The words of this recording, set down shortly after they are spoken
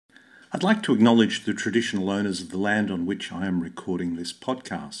I'd like to acknowledge the traditional owners of the land on which I am recording this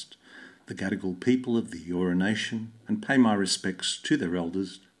podcast, the Gadigal people of the Eora Nation, and pay my respects to their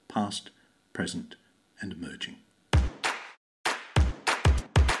elders, past, present and emerging.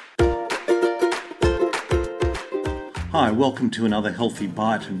 Hi, welcome to another Healthy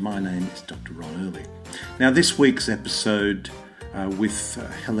Bite, and my name is Dr. Ron Early. Now, this week's episode with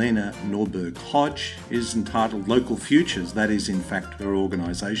Helena Norberg-Hodge is entitled Local Futures. That is, in fact, her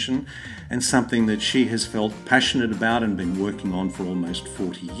organisation, and something that she has felt passionate about and been working on for almost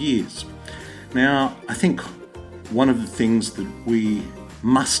 40 years. Now, I think one of the things that we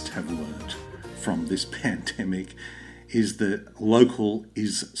must have learned from this pandemic is that local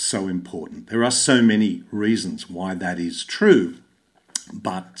is so important. There are so many reasons why that is true,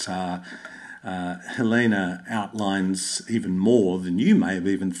 but Helena outlines even more than you may have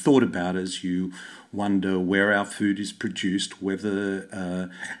even thought about as you wonder where our food is produced, whether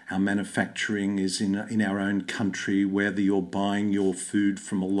our manufacturing is in our own country, whether you're buying your food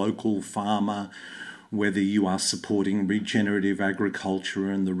from a local farmer, whether you are supporting regenerative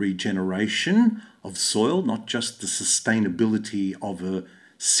agriculture and the regeneration of soil, not just the sustainability of a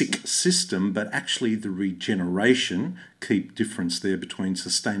sick system, but actually the regeneration. Keep difference there between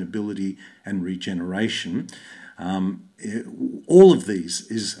sustainability and regeneration. All of these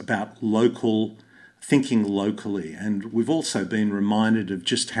is about local, thinking locally. And we've also been reminded of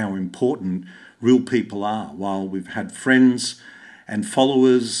just how important real people are. While we've had friends and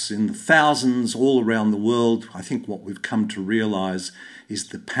followers in the thousands all around the world, I think what we've come to realise is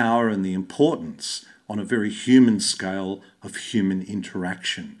the power and the importance on a very human scale of human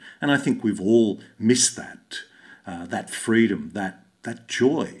interaction. And I think we've all missed that freedom, that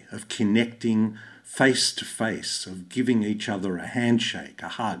joy of connecting face to face, of giving each other a handshake, a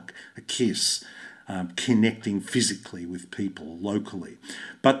hug, a kiss, connecting physically with people locally.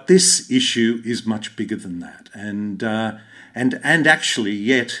 But this issue is much bigger than that. And actually,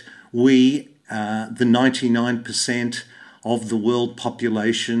 yet we, the 99% of the world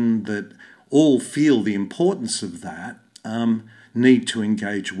population that all feel the importance of that, need to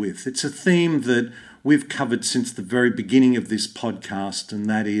engage with. It's a theme that we've covered since the very beginning of this podcast, and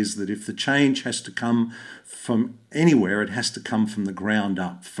that is that if the change has to come from anywhere, it has to come from the ground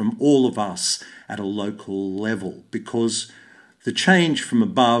up, from all of us at a local level, because the change from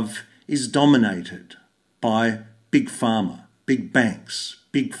above is dominated by big pharma, big banks,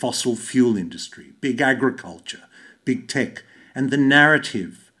 big fossil fuel industry, big agriculture, big tech, and the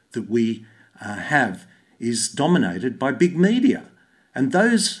narrative that we have is dominated by big media. And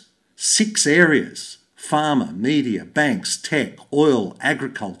those 6 areas, pharma, media, banks, tech, oil,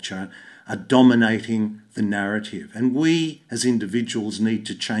 agriculture, are dominating the narrative. And we as individuals need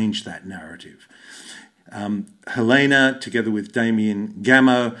to change that narrative. Helena, together with Damien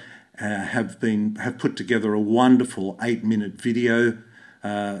Gameau, have put together a wonderful 8-minute video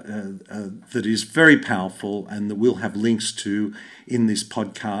that is very powerful, and that we'll have links to in this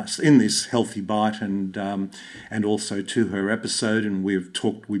podcast, in this Healthy Bite, and also to her episode. And we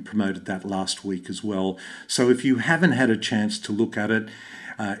promoted that last week as well. So if you haven't had a chance to look at it,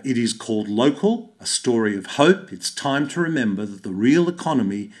 it is called Local, A Story of Hope. It's time to remember that the real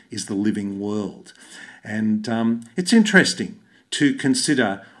economy is the living world. And it's interesting to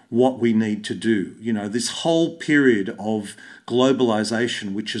consider what we need to do. You know, this whole period of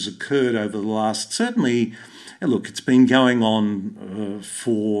globalization, which has occurred over the last, certainly, look, it's been going on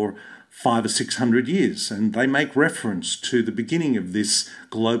for 500 or 600 years, and they make reference to the beginning of this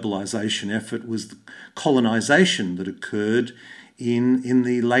globalization effort was the colonization that occurred in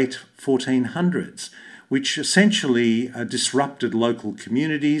the late 1400s, which essentially disrupted local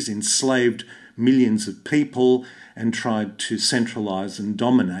communities, enslaved millions of people, and tried to centralise and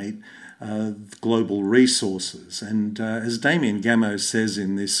dominate global resources. And as Damien Gameau says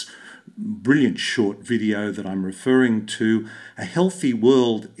in this brilliant short video that I'm referring to, a healthy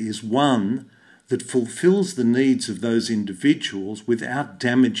world is one that fulfills the needs of those individuals without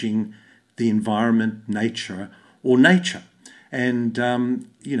damaging the environment, nature, or nature. And,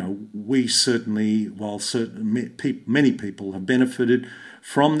 we certainly, while many people have benefited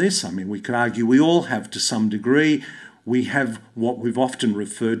from this, I mean, we could argue we all have to some degree. We have what we've often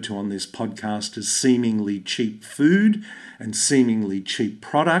referred to on this podcast as seemingly cheap food and seemingly cheap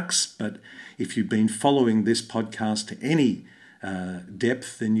products. But if you've been following this podcast to any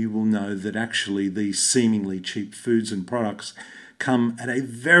depth, then you will know that actually these seemingly cheap foods and products come at a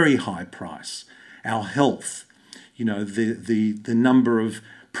very high price. Our health, the number of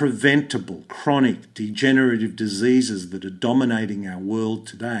preventable, chronic, degenerative diseases that are dominating our world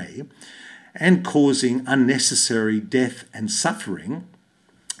today and causing unnecessary death and suffering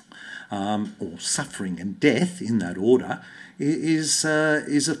or suffering and death in that order, is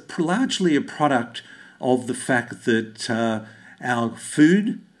largely a product of the fact that our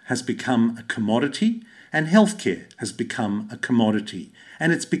food has become a commodity and healthcare has become a commodity,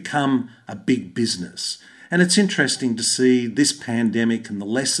 and it's become a big business. And it's interesting to see this pandemic and the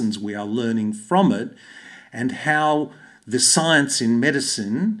lessons we are learning from it, and how the science in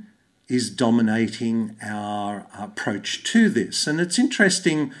medicine is dominating our approach to this. And it's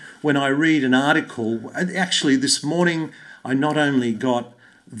interesting when I read an article, actually this morning I not only got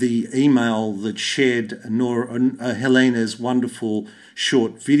the email that shared Helena's wonderful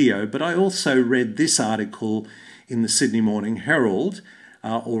short video, but I also read this article in the Sydney Morning Herald,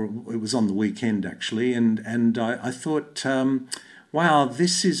 or it was on the weekend actually, and I thought, wow,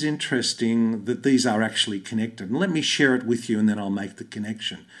 this is interesting that these are actually connected. And let me share it with you and then I'll make the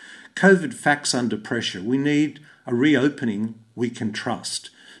connection. COVID facts under pressure. We need a reopening we can trust.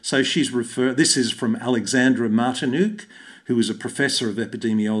 So this is from Alexandra Martinuk, who is a professor of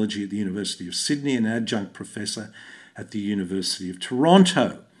epidemiology at the University of Sydney and adjunct professor at the University of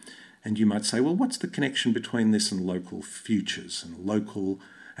Toronto. And you might say, well, what's the connection between this and local futures and local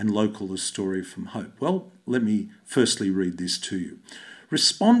a story from hope? Well, let me firstly read this to you.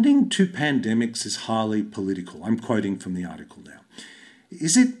 Responding to pandemics is highly political. I'm quoting from the article now.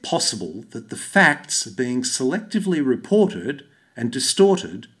 Is it possible that the facts are being selectively reported and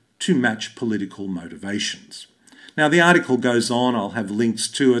distorted to match political motivations? Now, the article goes on, I'll have links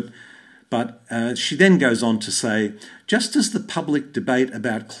to it, but she then goes on to say, just as the public debate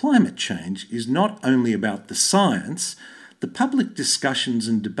about climate change is not only about the science, the public discussions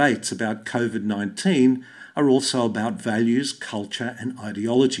and debates about COVID-19 are also about values, culture, and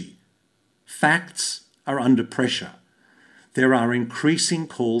ideology. Facts are under pressure. There are increasing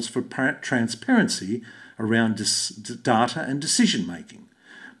calls for transparency around data and decision-making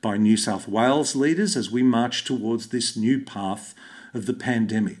by New South Wales leaders as we march towards this new path of the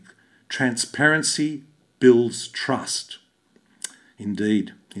pandemic. Transparency builds trust.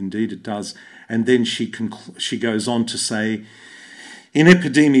 Indeed it does. And then she goes on to say, in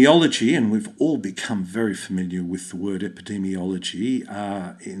epidemiology, and we've all become very familiar with the word epidemiology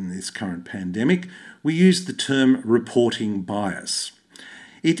in this current pandemic, we use the term reporting bias.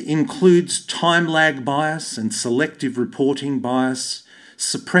 It includes time lag bias and selective reporting bias,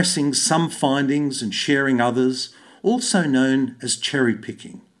 suppressing some findings and sharing others, also known as cherry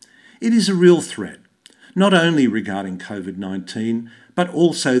picking. It is a real threat, not only regarding COVID-19, but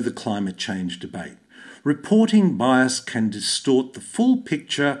also the climate change debate. Reporting bias can distort the full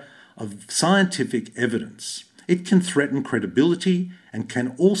picture of scientific evidence. It can threaten credibility and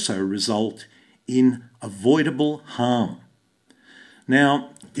can also result in avoidable harm.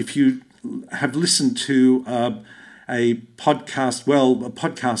 Now, if you have listened to a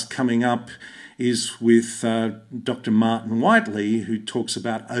podcast coming up is with Dr. Martin Whiteley, who talks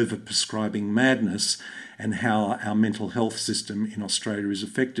about overprescribing madness and how our mental health system in Australia is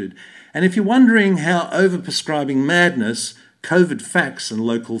affected. And if you're wondering how overprescribing madness, COVID facts and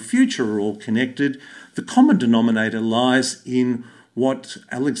local future are all connected, the common denominator lies in what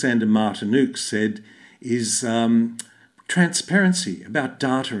Alexander Martinuk said is transparency about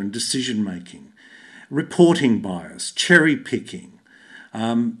data and decision making, reporting bias, cherry picking,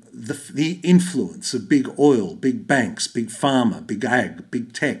 the influence of big oil, big banks, big pharma, big ag,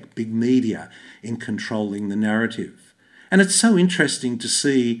 big tech, big media in controlling the narrative. And it's so interesting to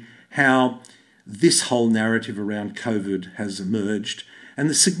see how this whole narrative around COVID has emerged and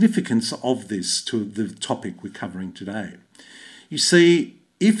the significance of this to the topic we're covering today. You see,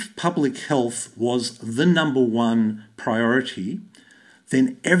 if public health was the number one priority,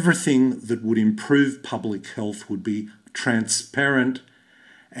 then everything that would improve public health would be transparent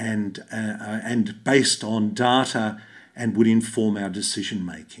and based on data and would inform our decision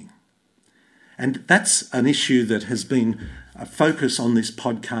making. And that's an issue that has been a focus on this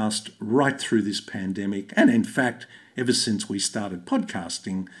podcast right through this pandemic, and in fact, ever since we started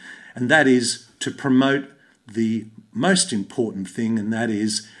podcasting, and that is to promote the most important thing, and that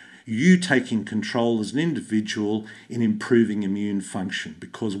is you taking control as an individual in improving immune function.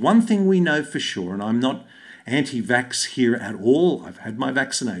 Because one thing we know for sure, and I'm not anti-vax here at all, I've had my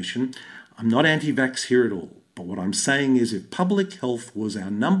vaccination, I'm not anti-vax here at all. But what I'm saying is if public health was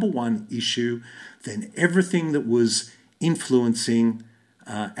our number one issue, then everything that was influencing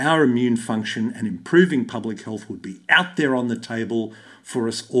our immune function and improving public health would be out there on the table for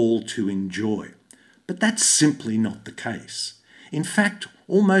us all to enjoy. But that's simply not the case. In fact,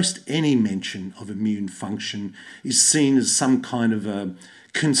 almost any mention of immune function is seen as some kind of a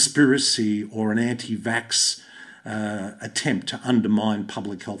conspiracy or an anti-vax attempt to undermine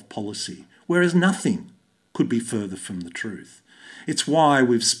public health policy, whereas nothing could be further from the truth. It's why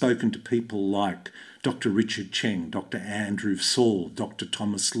we've spoken to people like Dr. Richard Cheng, Dr. Andrew Saul, Dr.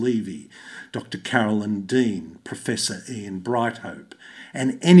 Thomas Levy, Dr. Carolyn Dean, Professor Ian Brighthope,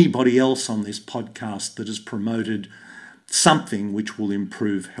 and anybody else on this podcast that has promoted something which will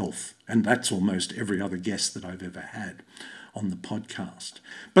improve health. And that's almost every other guest that I've ever had on the podcast.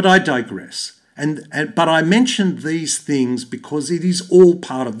 But I digress. But I mentioned these things because it is all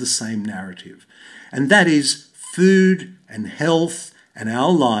part of the same narrative. And that is food and health and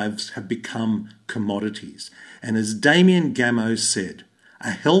our lives have become commodities. And as Damien Gameau said,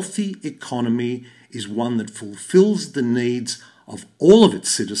 a healthy economy is one that fulfills the needs of all of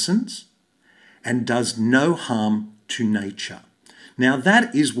its citizens and does no harm to nature. Now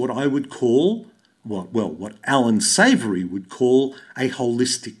that is what I would call, what Alan Savory would call a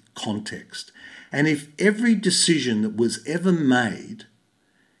holistic context. And if every decision that was ever made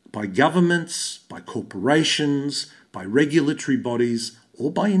by governments, by corporations, by regulatory bodies,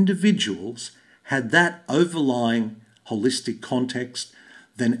 or by individuals had that overlying holistic context,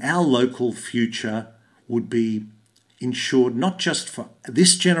 then our local future would be ensured not just for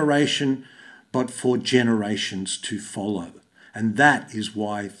this generation, but for generations to follow. And that is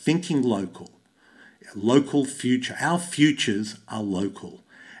why thinking local future, our futures are local.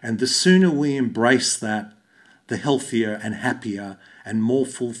 And the sooner we embrace that, the healthier and happier and more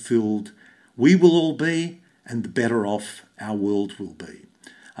fulfilled we will all be, and the better off our world will be.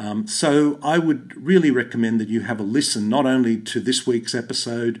 So I would really recommend that you have a listen not only to this week's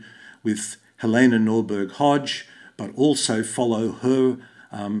episode with Helena Norberg-Hodge, but also follow her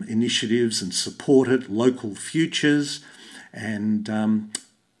initiatives and support it, Local Futures. And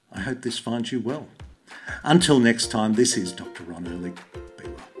I hope this finds you well. Until next time, this is Dr. Ron Ehrlich. Be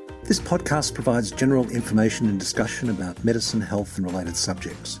well. This podcast provides general information and discussion about medicine, health and related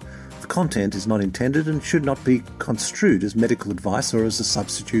subjects. The content is not intended and should not be construed as medical advice or as a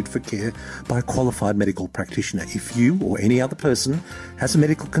substitute for care by a qualified medical practitioner. If you or any other person has a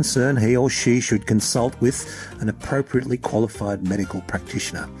medical concern, he or she should consult with an appropriately qualified medical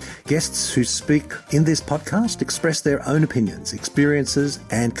practitioner. Guests who speak in this podcast express their own opinions, experiences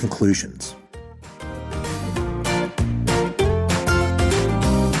and conclusions.